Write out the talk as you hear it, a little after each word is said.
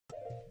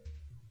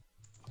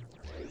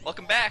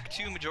Welcome back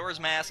to Majora's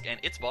Mask, and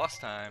it's boss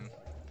time.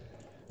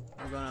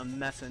 We're gonna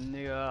mess a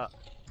nigga up.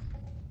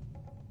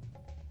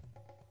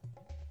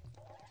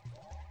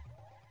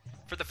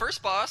 For the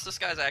first boss, this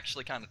guy's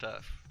actually kind of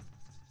tough.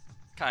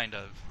 Kind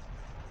of.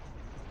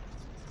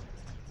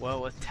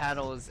 Well, with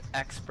Tattle's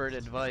expert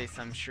advice,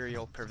 I'm sure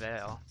you'll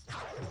prevail.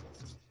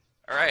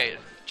 Alright,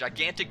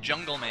 gigantic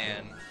jungle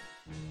man.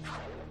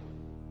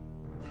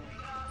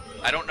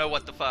 I don't know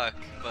what the fuck,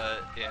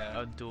 but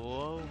yeah. A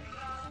duo?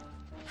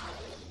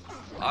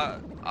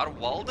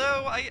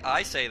 Waldo?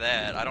 I say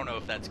that. I don't know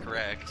if that's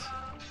correct.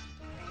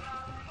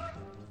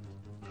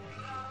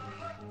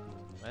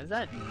 What is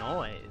that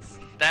noise?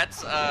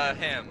 That's,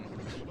 him.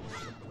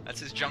 That's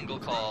his jungle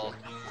call.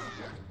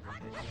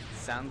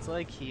 Sounds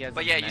like he has.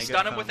 But a yeah, you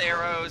stun him with megaphone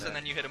arrows, behind and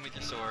then you hit him with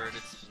your sword.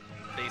 It's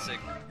basic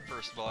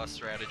first boss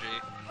strategy.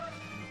 it.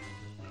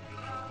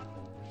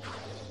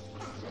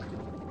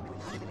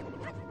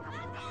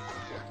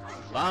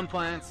 Bomb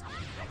plants.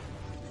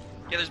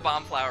 Yeah, there's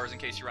bomb flowers in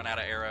case you run out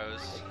of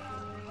arrows.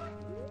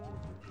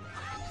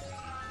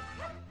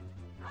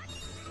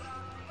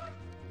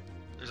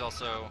 There's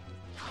also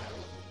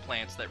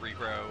plants that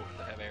regrow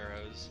that have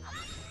arrows.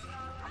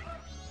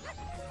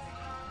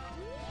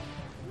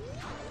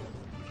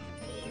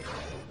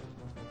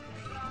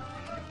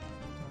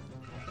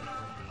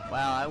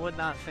 Wow, I would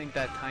not think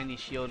that tiny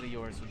shield of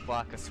yours would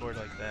block a sword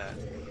like that.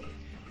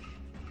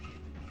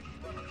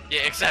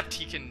 Yeah, except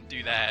he can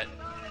do that.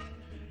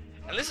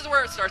 And this is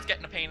where it starts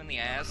getting a pain in the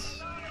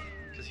ass,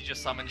 because he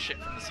just summons shit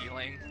from the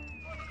ceiling.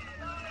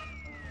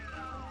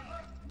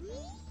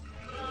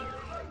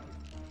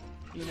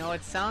 You know,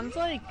 it sounds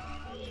like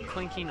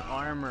clinking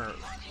armor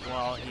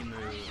while he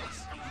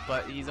moves,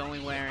 but he's only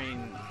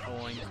wearing a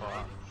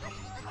loincloth.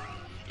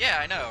 Yeah,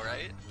 I know,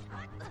 right?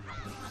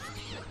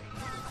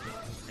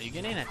 Are you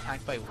getting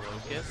attacked by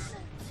locusts?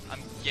 I'm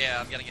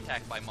getting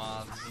attacked by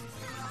moths.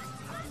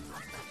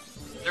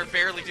 They're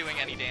barely doing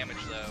any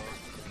damage, though.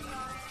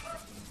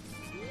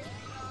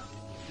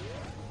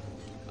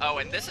 Oh,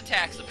 and this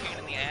attack's a pain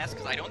in the ass,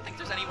 because I don't think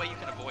there's any way you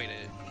can avoid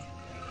it.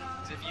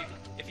 Because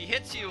if he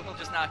hits you, he'll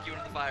just knock you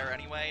into the fire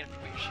anyway, and if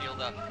you put your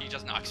shield up, he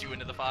just knocks you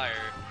into the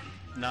fire.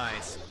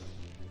 Nice.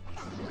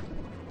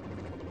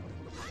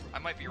 I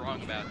might be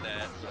wrong about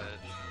that,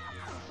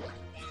 but...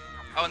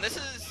 Oh, and this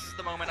is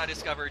the moment I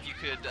discovered you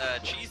could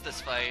cheese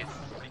this fight,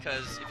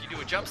 because if you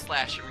do a jump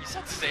slash, it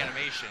resets his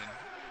animation.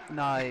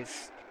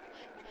 Nice.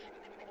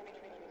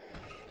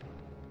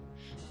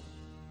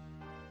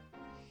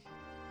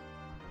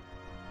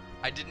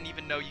 I didn't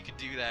even know you could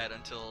do that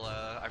until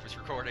I was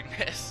recording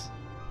this.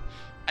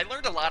 I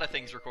learned a lot of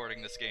things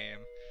recording this game.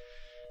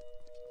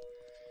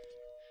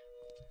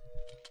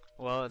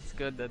 Well, it's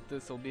good that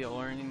this will be a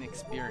learning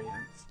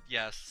experience.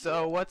 Yes.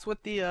 So, what's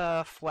with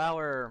the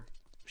flower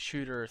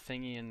shooter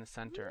thingy in the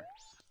center?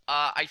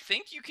 I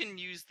think you can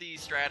use the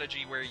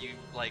strategy where you,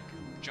 like,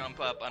 jump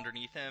up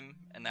underneath him,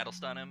 and that'll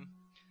stun him.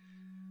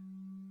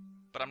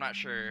 But I'm not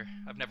sure.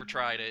 I've never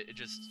tried it.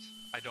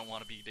 I don't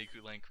want to be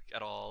Deku Link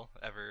at all,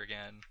 ever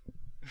again.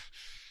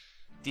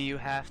 Do you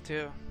have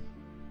to?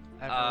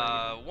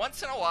 Ever?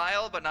 Once in a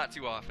while, but not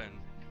too often.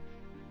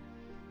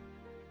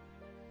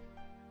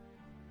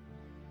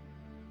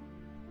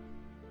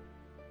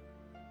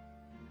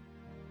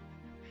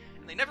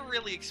 And they never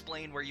really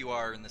explain where you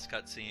are in this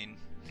cutscene.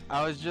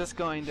 I was just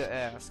going to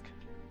ask.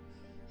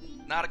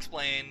 Not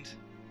explained.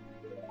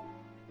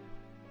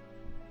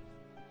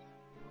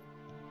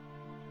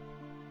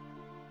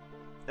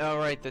 Oh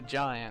right, the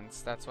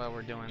giants. That's why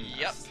we're doing this.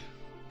 Yep.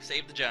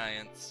 Save the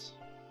giants.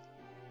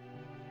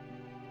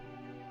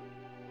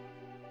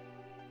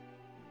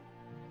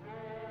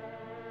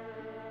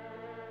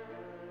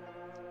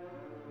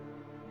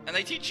 And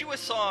they teach you a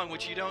song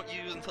which you don't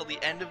use until the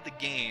end of the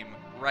game,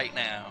 right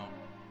now.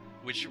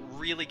 Which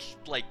really,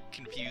 like,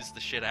 confused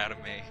the shit out of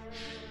me.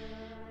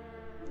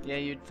 Yeah,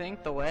 you'd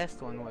think the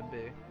last one would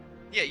be.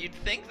 Yeah, you'd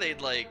think they'd,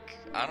 like,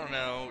 I don't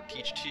know,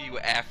 teach it to you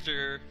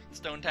after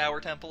Stone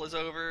Tower Temple is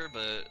over,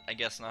 but I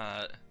guess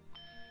not.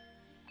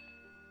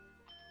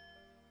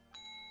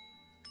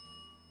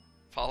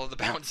 Follow the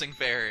bouncing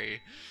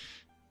fairy.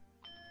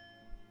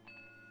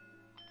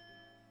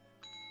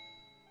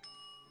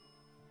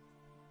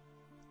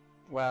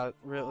 Wow, it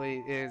really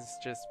is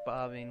just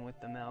bobbing with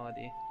the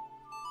melody.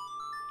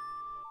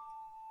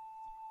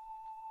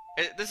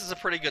 This is a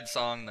pretty good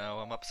song, though.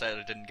 I'm upset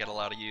it didn't get a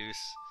lot of use.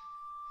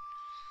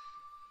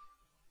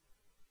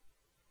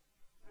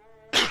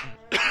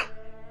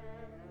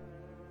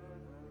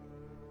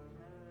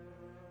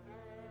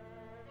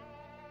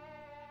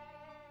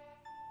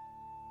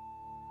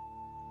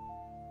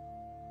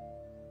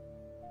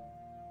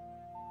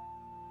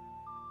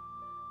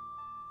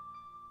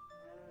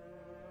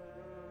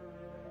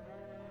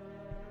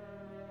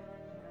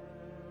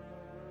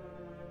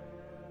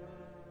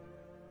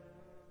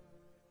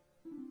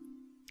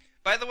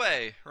 By the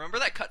way, remember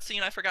that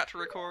cutscene I forgot to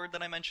record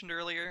that I mentioned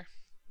earlier?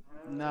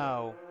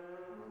 No.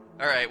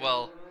 Alright,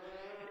 well,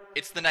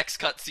 it's the next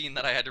cutscene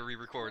that I had to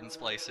re-record and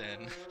splice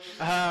in.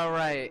 Oh,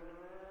 right.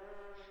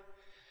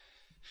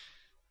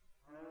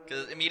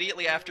 Because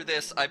immediately after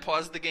this, I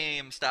paused the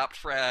game, stopped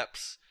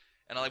fraps,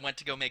 and I went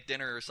to go make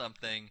dinner or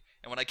something.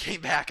 And when I came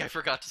back, I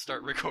forgot to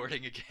start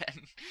recording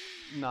again.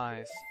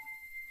 Nice.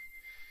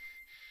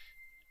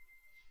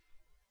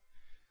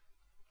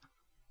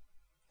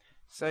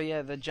 So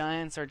yeah, the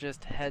giants are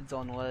just heads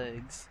on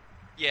legs.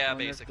 Yeah, I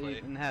wonder if they basically.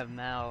 even have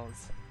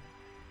mouths.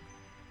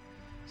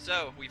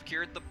 So, we've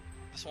cured the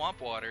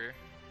swamp water.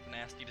 The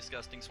nasty,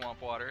 disgusting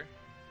swamp water.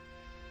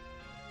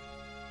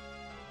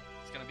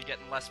 It's gonna be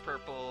getting less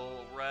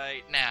purple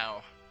right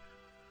now.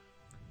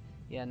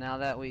 Yeah, now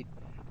that we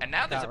And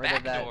now there's a got rid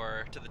of back that.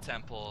 door to the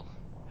temple.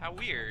 How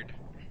weird.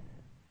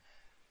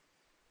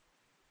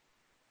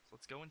 So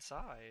let's go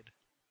inside.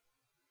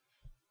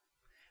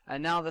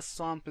 And now the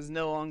swamp is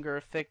no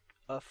longer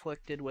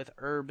afflicted with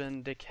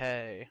urban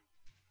decay.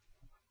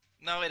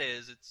 No, it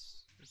is.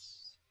 It's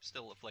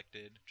still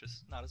afflicted,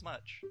 just not as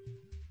much.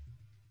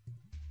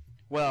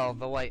 Well,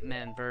 the white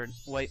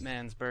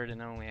man's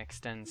burden only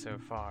extends so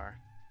far.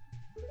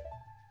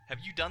 Have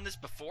you done this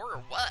before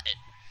or what?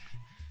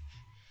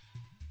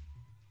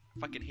 I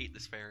fucking hate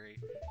this fairy.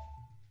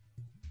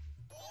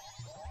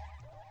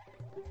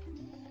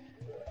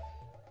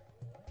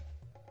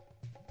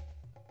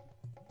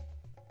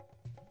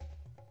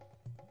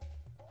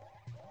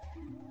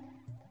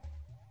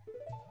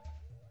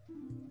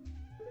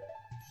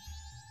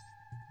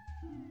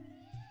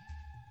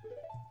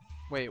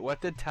 Wait,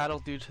 what did Tattle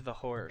do to the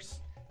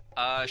horse?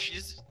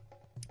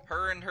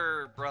 Her and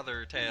her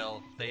brother,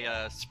 Tail, they,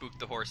 spooked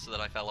the horse so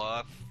that I fell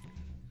off.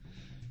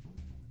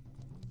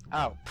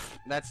 Oh,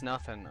 that's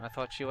nothing. I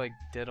thought she, like,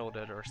 diddled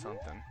it or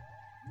something.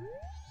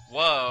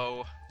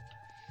 Whoa!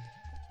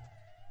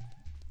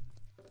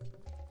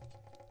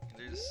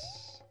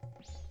 There's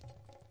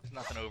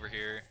nothing over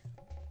here.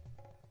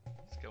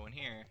 Let's go in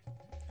here.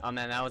 Oh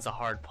man, that was a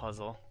hard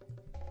puzzle.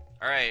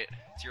 Alright,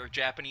 it's your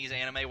Japanese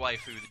anime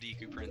waifu, the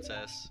Deku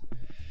Princess.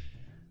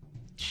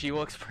 She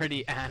looks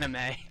pretty anime.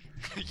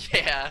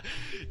 Yeah,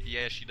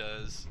 she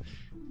does.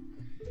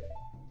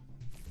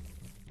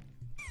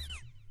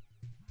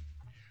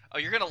 Oh,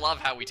 you're gonna love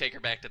how we take her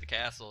back to the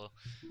castle.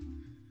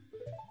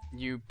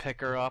 You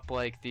pick her up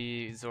like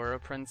the Zora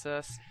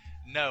princess?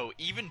 No,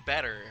 even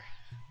better.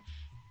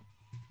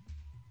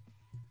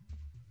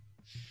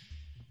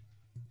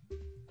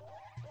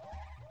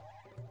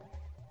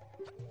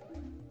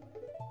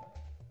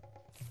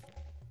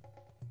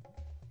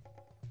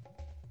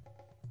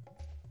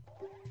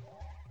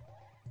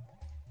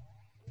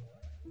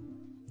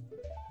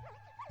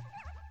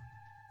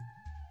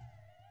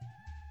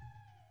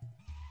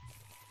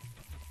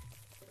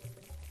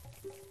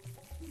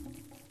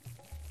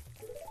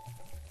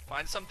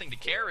 Find something to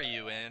carry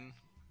you in.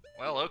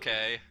 Well,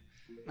 okay.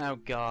 Oh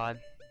god.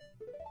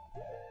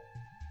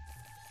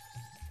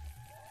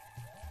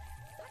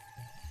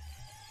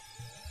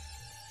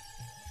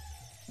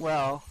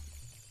 Well,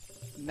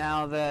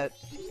 now that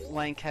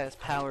Link has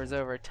powers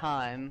over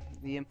time,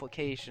 the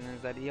implication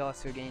is that he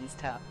also gains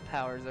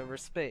powers over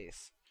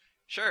space.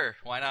 Sure,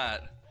 why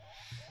not?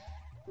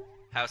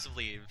 House of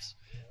Leaves.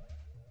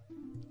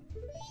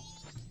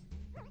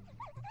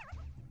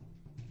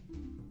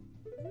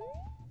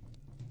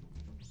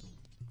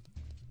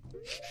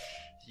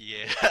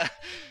 Yeah.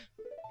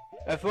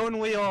 If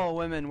only all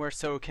women were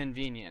so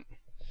convenient.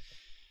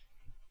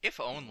 If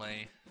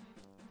only.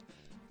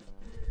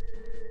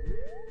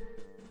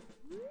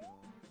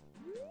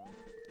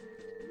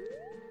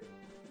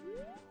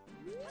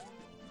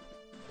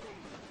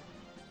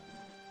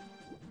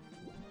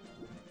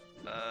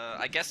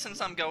 I guess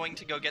since I'm going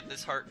to go get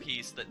this heart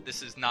piece, that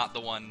this is not the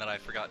one that I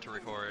forgot to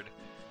record.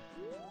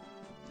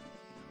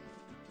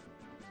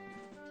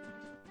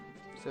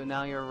 So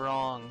now you're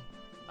wrong.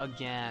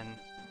 Again.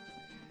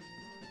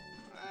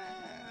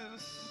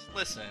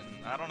 Listen,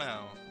 I don't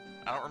know.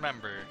 I don't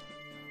remember.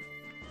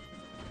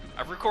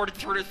 I've recorded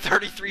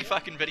 33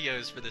 fucking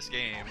videos for this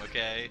game,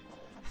 okay?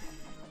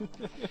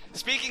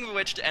 Speaking of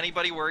which, to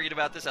anybody worried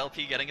about this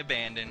LP getting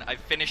abandoned, I've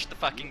finished the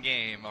fucking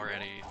game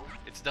already.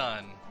 It's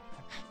done.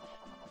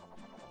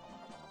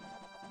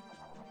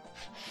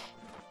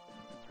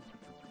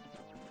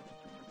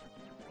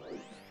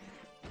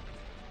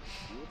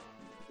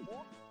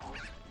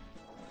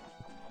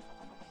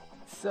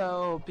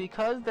 So,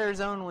 because there's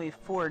only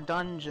 4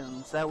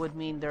 dungeons, that would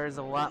mean there's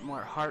a lot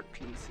more heart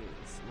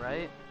pieces,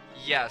 right?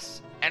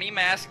 Yes. Any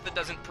mask that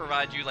doesn't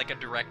provide you like a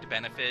direct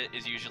benefit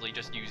is usually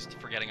just used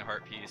for getting a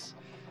heart piece.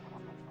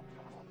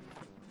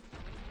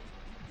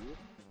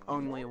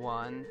 Only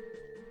 1,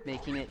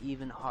 making it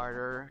even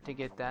harder to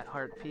get that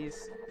heart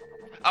piece.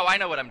 Oh, I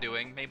know what I'm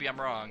doing. Maybe I'm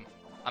wrong.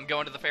 I'm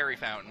going to the fairy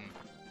fountain.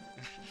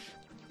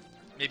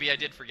 Maybe I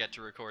did forget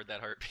to record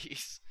that heart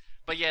piece.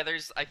 But yeah,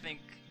 there's, I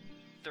think,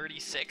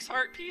 36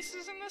 heart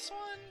pieces in this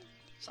one?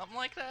 Something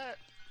like that?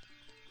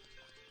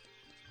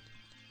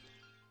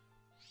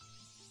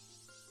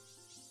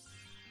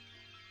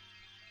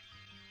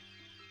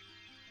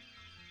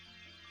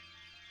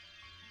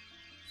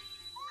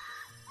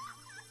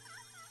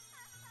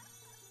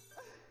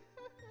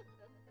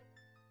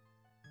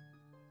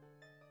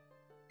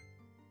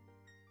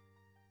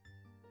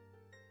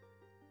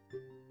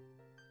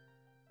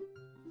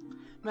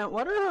 Man,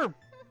 what are her...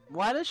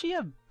 Why does she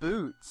have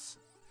boots?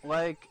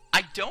 Like...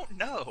 I don't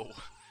know.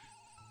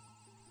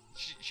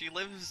 She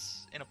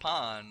lives in a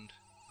pond.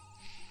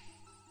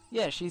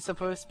 Yeah, she's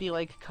supposed to be,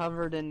 like,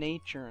 covered in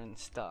nature and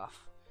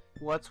stuff.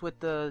 What's with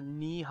the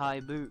knee-high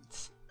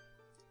boots?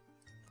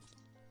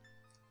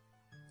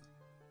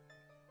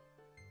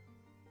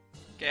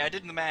 Okay, I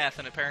did the math,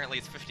 and apparently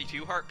it's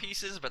 52 heart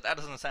pieces, but that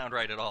doesn't sound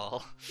right at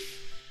all.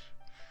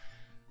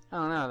 I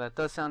don't know, that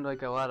does sound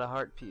like a lot of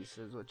heart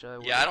pieces, which I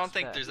would Yeah, I don't expect.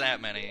 think there's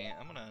that many.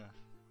 I'm gonna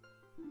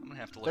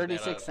have to look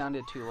 36 that up.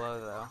 sounded too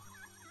low, though.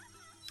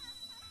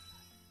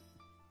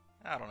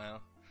 I don't know.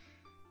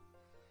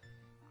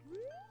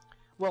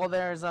 Well,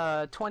 there's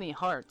 20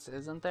 hearts,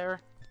 isn't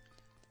there?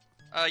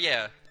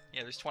 Yeah.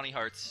 Yeah, there's 20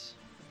 hearts.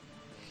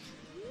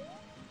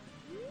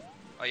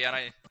 Oh, yeah,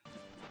 and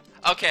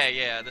okay,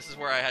 yeah, this is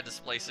where I had to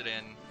splice it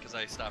in, because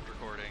I stopped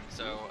recording,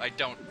 so I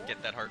don't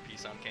get that heart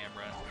piece on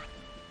camera.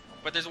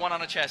 But there's one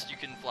on a chest you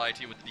can fly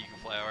to with the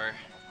Deku Flower.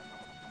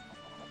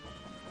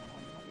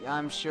 Yeah,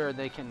 I'm sure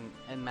they can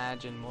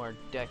imagine more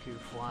Deku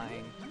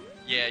flying.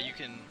 Yeah, you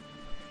can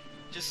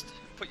just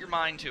put your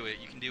mind to it.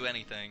 You can do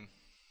anything.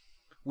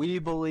 We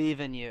believe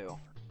in you.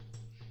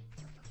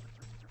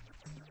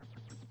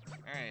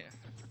 Alright.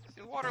 See,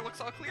 the water looks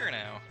all clear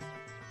now.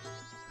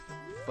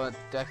 But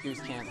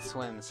Dekus can't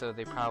swim, so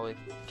they probably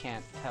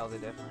can't tell the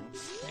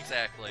difference.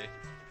 Exactly.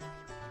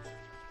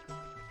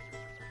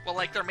 Well,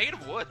 like, they're made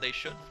of wood. They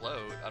should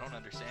float. I don't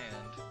understand.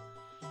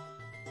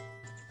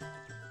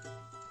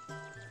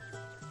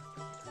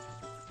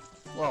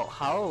 Well,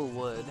 hollow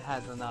wood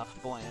has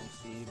enough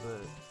buoyancy,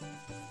 but...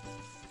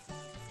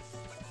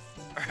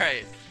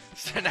 Alright,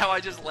 so now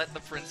I just let the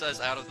princess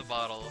out of the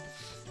bottle.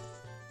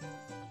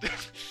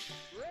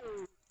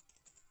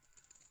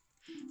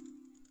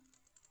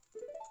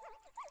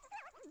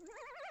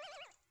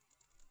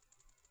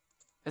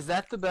 Is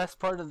that the best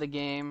part of the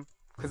game?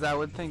 Because I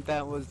would think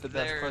that was the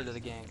best part of the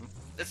game.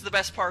 It's the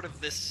best part of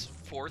this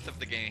fourth of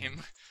the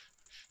game.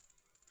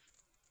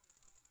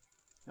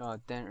 Oh,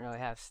 it didn't really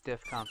have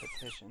stiff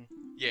competition.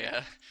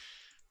 Yeah.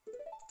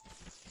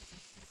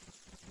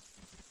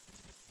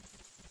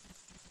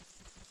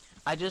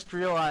 I just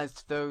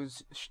realized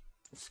those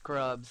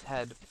scrubs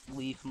had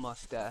leaf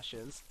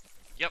mustaches.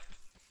 Yep.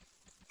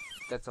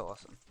 That's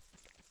awesome.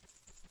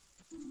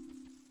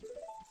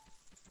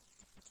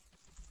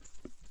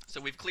 So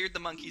we've cleared the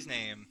monkey's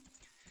name.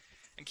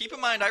 And keep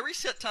in mind, I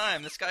reset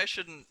time. This guy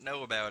shouldn't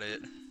know about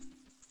it.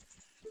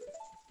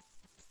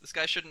 This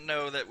guy shouldn't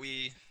know that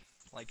we,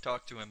 like,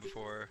 talked to him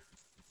before.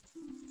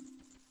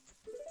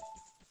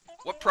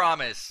 What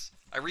promise?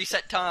 I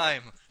reset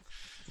time.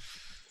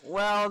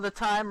 Well, the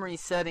time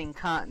resetting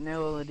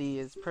continuity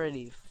is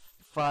pretty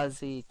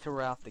fuzzy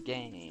throughout the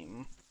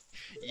game.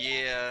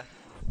 Yeah.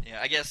 Yeah,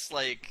 I guess,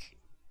 like,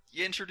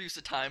 you introduce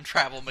a time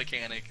travel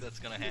mechanic, that's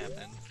gonna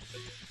happen.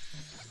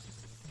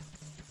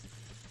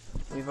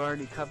 We've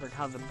already covered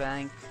how the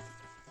bank...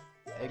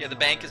 Yeah, the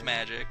bank is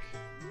magic.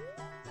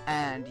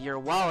 And your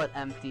wallet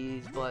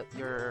empties, but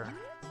your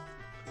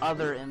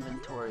other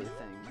inventory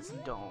things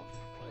don't.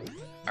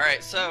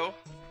 Alright, so,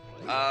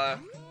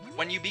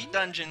 when you beat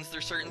dungeons,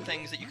 there's certain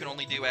things that you can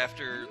only do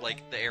after,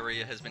 like, the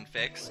area has been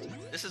fixed.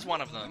 This is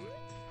one of them.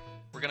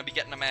 We're gonna be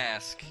getting a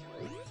mask.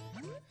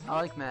 I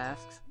like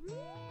masks.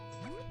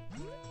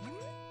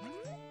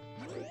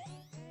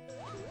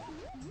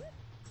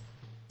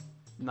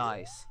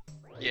 Nice.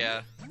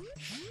 Yeah.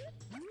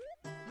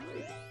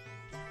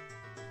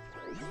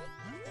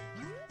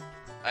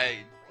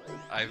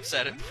 I've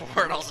said it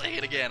before and I'll say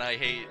it again, I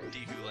hate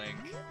Deku Link.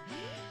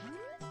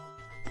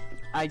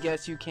 I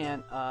guess you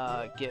can't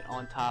get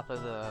on top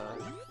of the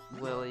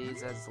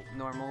lilies as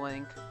normal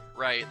Link.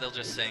 Right, they'll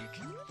just sink.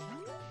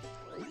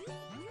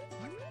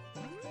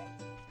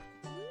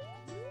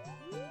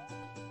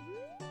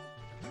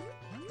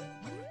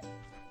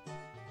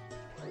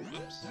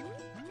 Oops.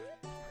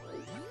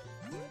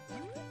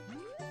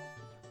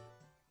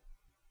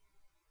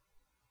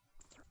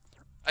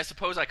 I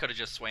suppose I could have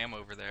just swam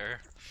over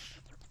there.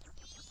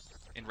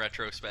 In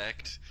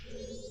retrospect.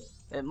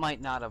 It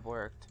might not have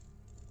worked.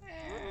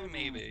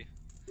 Maybe.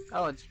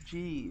 Oh, it's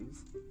Jeeves.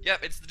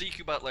 Yep, it's the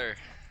Deku Butler.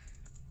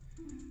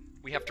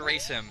 We have to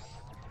race him.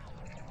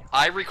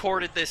 I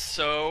recorded this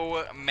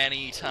so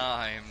many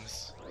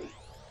times.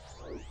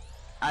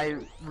 I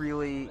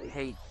really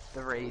hate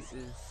the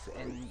races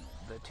in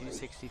the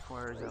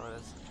 264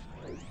 Zoas.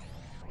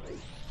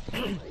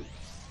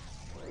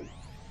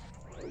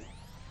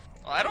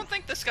 Well, I don't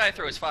think this guy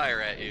throws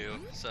fire at you,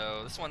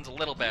 so this one's a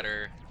little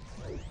better.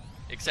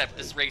 Except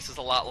this race is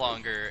a lot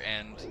longer,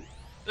 and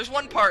there's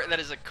one part that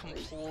is a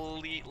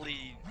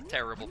completely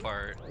terrible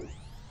part.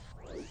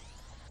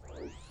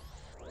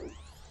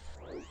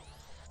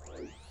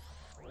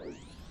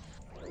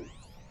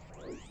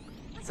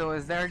 So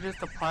is there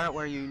just a part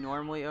where you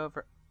normally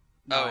over...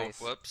 Oh,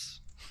 whoops.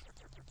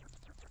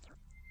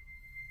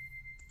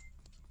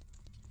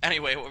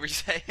 Anyway, what were you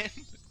saying?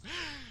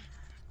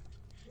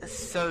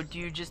 So do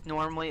you just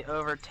normally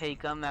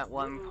overtake them at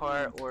one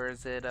part, or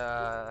is it,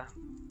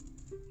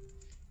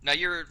 Now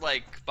you're,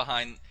 like,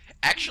 behind...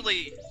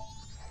 Actually,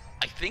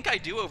 I think I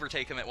do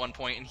overtake him at one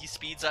point, and he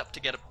speeds up to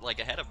get, like,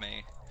 ahead of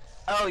me.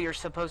 Oh, you're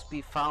supposed to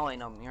be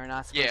following him. You're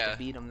not supposed Yeah. to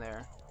beat him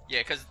there. Yeah,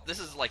 because this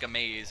is like a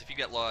maze. If you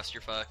get lost,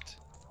 you're fucked.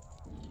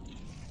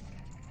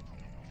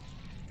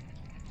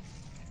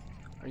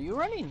 Are you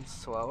running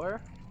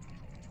slower?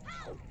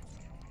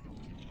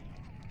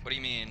 What do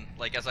you mean?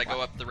 Like, as I go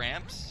up the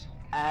ramps?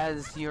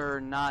 As you're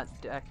not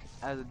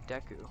as a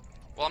Deku.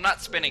 Well, I'm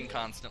not spinning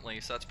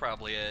constantly, so that's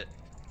probably it.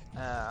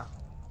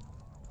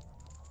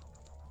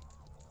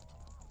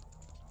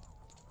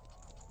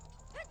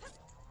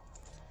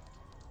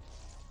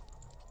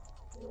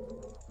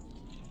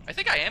 I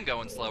think I am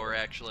going slower,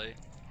 actually.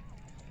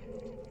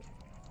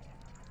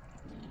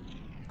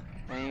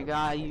 And you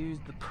gotta use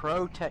the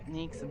pro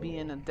techniques of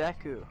being a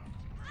Deku.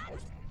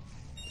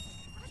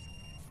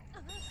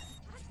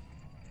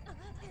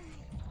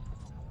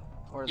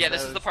 Or Yeah,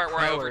 this is the part where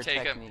I proer overtake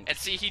him. techniques. And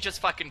see, he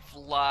just fucking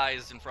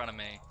flies in front of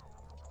me.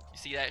 You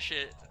see that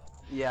shit?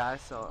 Yeah, I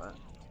saw it.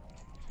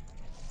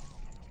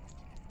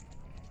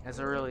 It's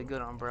a really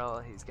good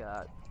umbrella he's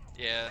got.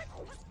 Yeah.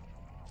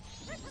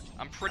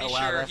 I'm pretty Oh,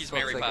 wow, sure that he's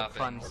looks Mary like Poppins. a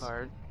fun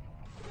card.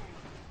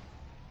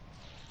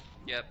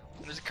 Yep.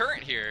 There's a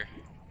current here.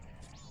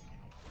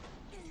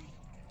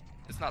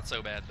 It's not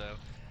so bad, though.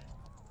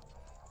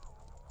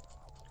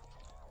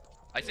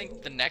 I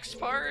think the next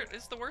part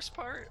is the worst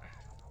part.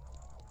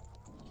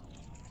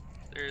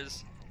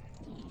 There's...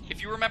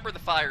 If you remember the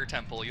Fire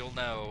Temple, you'll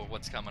know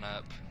what's coming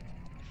up.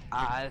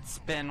 It's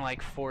been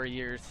like 4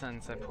 years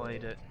since I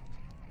played it.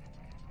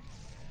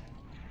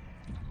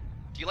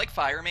 Do you like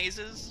fire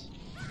mazes?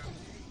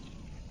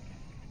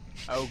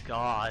 Oh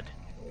god.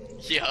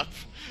 Yup.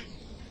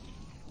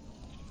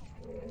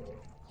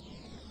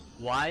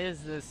 Why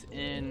is this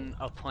in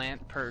a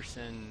plant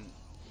person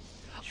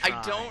I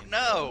shrine? don't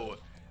know.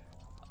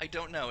 I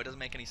don't know. It doesn't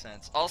make any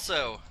sense.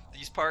 Also,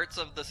 these parts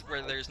of this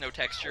where there's no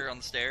texture on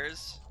the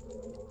stairs,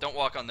 don't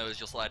walk on those.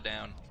 You'll slide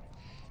down.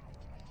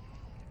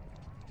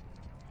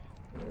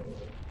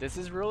 This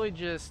is really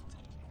just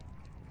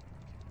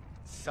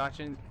such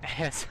an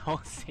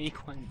asshole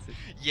sequence.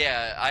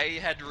 Yeah, I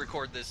had to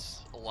record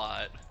this a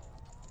lot.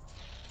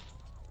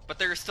 But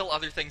there are still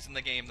other things in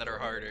the game that are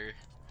harder.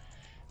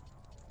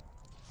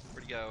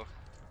 Where'd he go?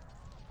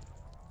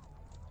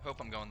 Hope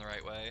I'm going the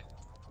right way.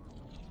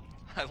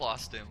 I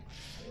lost him.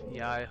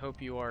 Yeah, I hope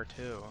you are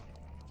too.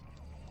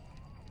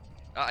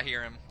 Ah, I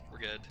hear him. We're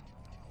good.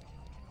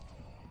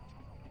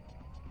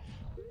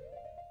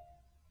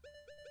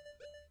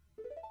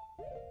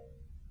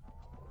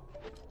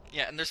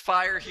 Yeah, and there's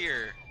fire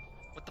here.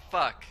 What the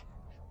fuck?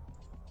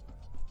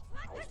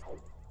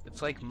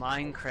 It's like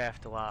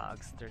Minecraft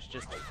logs. There's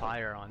just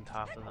fire on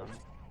top of them.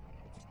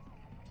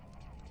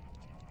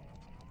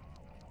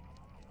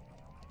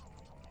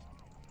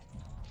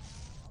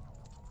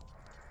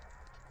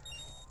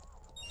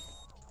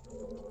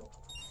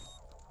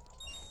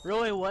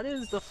 Really, what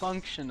is the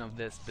function of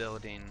this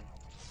building?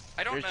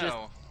 I don't There's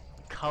know.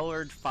 just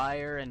colored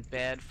fire and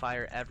bad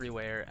fire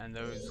everywhere, and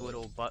those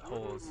little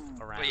buttholes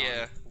around. But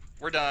yeah,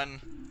 we're done.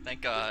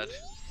 Thank God.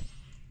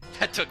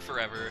 That took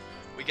forever.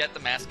 We get the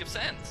Mask of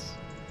Sense.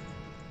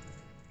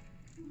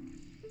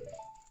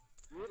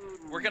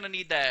 We're gonna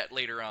need that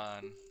later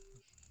on.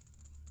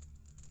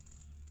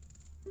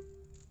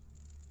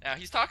 Now,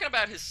 he's talking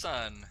about his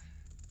son.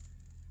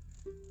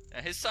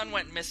 Now, his son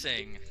went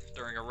missing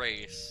during a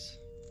race.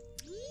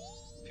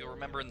 If you'll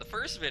remember in the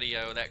first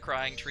video, that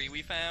crying tree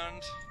we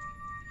found,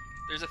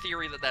 there's a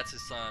theory that that's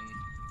his son,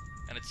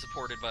 and it's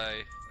supported by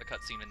a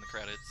cutscene in the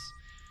credits.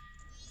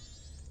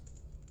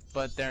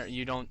 But there,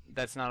 you don't.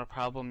 That's not a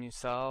problem you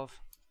solve.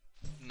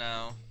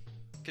 No.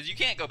 Because you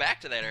can't go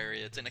back to that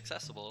area, it's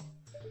inaccessible.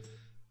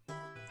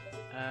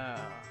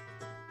 Oh.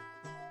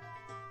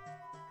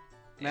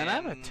 Man, I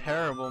have a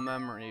terrible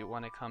memory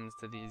when it comes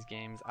to these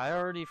games. I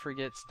already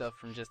forget stuff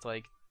from just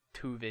like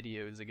 2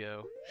 videos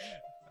ago.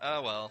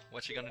 Oh well,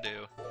 what you gonna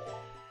do?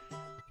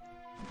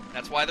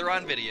 That's why they're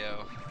on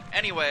video.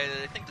 Anyway,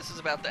 I think this is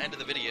about the end of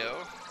the video,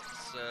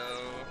 so...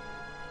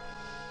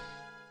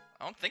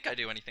 I don't think I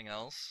do anything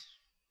else,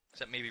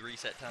 except maybe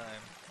reset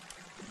time.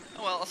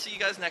 Oh well, I'll see you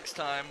guys next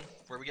time,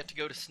 where we get to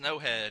go to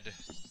Snowhead,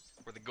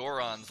 where the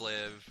Gorons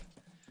live.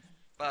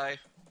 Bye.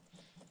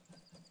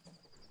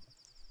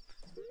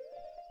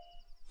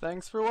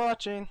 Thanks for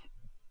watching.